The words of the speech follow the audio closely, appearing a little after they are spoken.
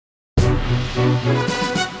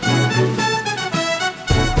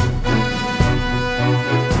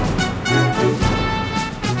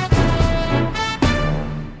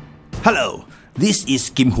Hello, this is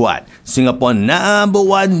Kim Huat, Singapore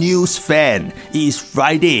 #1 news fan. It is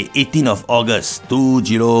Friday, 18th of August,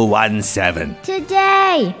 2017.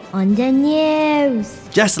 Today on the news.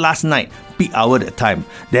 Just last night, peak hour that time,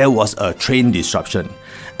 there was a train disruption.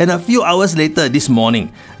 And a few hours later this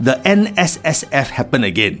morning, the NSSF happened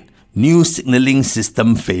again. New signalling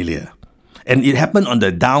system failure. And it happened on the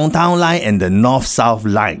downtown line and the north-south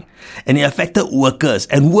line. And it affected workers.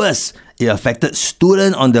 And worse, it affected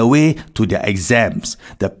students on the way to their exams,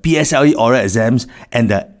 the PSLE oral exams and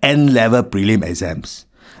the N-level prelim exams.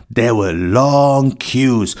 There were long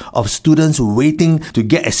queues of students waiting to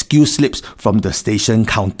get excuse slips from the station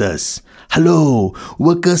counters. Hello,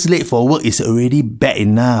 workers late for work is already bad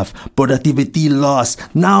enough. Productivity loss.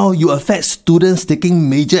 Now you affect students taking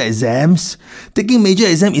major exams? Taking major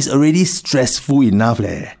exam is already stressful enough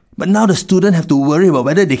leh. But now the students have to worry about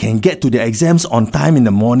whether they can get to their exams on time in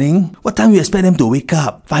the morning. What time you expect them to wake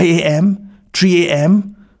up? 5 a.m? 3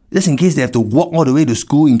 a.m? Just in case they have to walk all the way to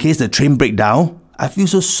school in case the train breaks down? I feel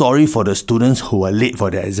so sorry for the students who are late for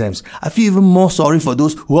their exams. I feel even more sorry for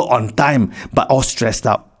those who are on time but all stressed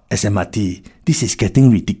out. SMRT, this is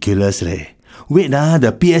getting ridiculous leh. Wait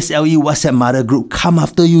the PSLE WhatsApp mother group come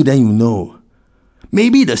after you, then you know.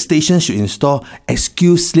 Maybe the station should install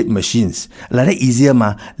excuse slip machines. Like that easier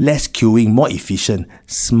less queuing, more efficient.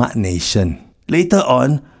 Smart nation. Later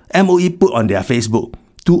on, MOE put on their Facebook,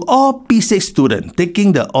 to all P6 students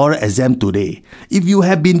taking the oral exam today, if you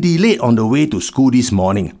have been delayed on the way to school this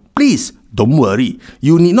morning, please don't worry.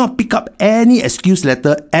 You need not pick up any excuse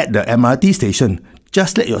letter at the MRT station.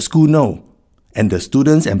 Just let your school know. And the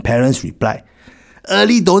students and parents reply,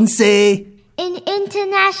 early don't say. In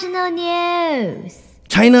international news.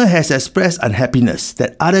 China has expressed unhappiness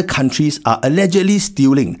that other countries are allegedly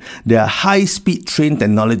stealing their high-speed train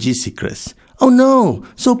technology secrets. Oh no,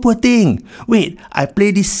 so poor thing. Wait, I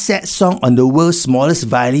play this sad song on the world's smallest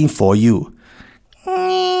violin for you.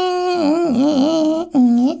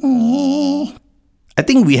 I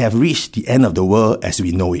think we have reached the end of the world as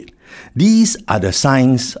we know it. These are the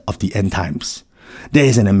signs of the end times. There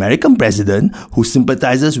is an American president who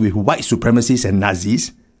sympathizes with white supremacists and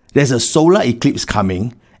Nazis. There's a solar eclipse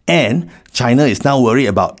coming. And China is now worried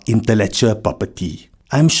about intellectual property.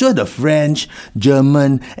 I'm sure the French,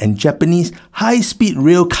 German, and Japanese high-speed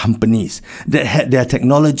rail companies that had their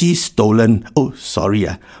technology stolen,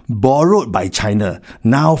 borrowed by China,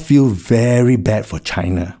 now feel very bad for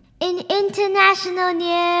China. In international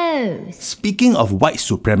news. Speaking of white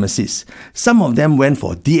supremacists, some of them went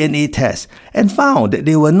for DNA tests and found that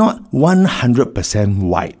they were not 100%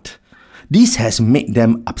 white. This has made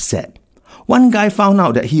them upset. One guy found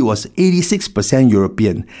out that he was 86%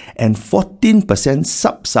 European and 14%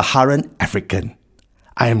 Sub-Saharan African.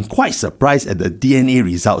 I am quite surprised at the DNA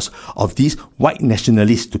results of these white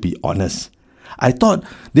nationalists, to be honest. I thought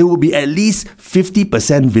they would be at least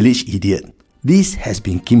 50% village idiot. This has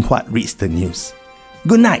been Kim Huat Reads the News.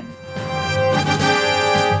 Good night.